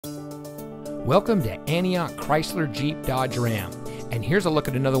Welcome to Antioch Chrysler Jeep Dodge Ram, and here's a look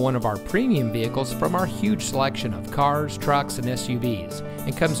at another one of our premium vehicles from our huge selection of cars, trucks, and SUVs,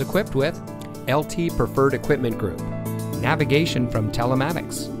 and comes equipped with LT Preferred Equipment Group, navigation from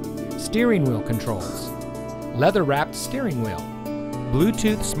telematics, steering wheel controls, leather-wrapped steering wheel,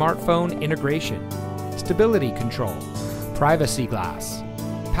 Bluetooth smartphone integration, stability control, privacy glass,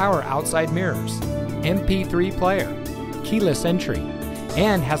 power outside mirrors, MP3 player, keyless entry,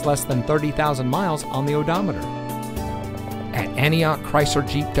 and has less than 30,000 miles on the odometer. At Antioch Chrysler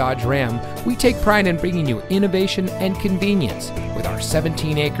Jeep Dodge Ram, we take pride in bringing you innovation and convenience with our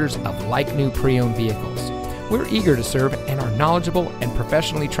 17 acres of like-new pre-owned vehicles. We're eager to serve, and our knowledgeable and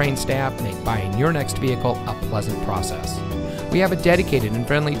professionally trained staff make buying your next vehicle a pleasant process. We have a dedicated and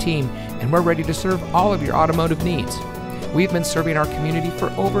friendly team, and we're ready to serve all of your automotive needs. We've been serving our community for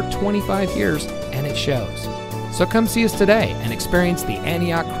over 25 years, and it shows. So come see us today and experience the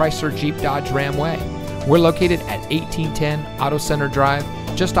Antioch Chrysler Jeep Dodge Ram way. We're located at 1810 Auto Center Drive,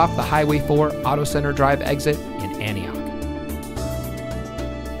 just off the Highway 4 Auto Center Drive exit in Antioch.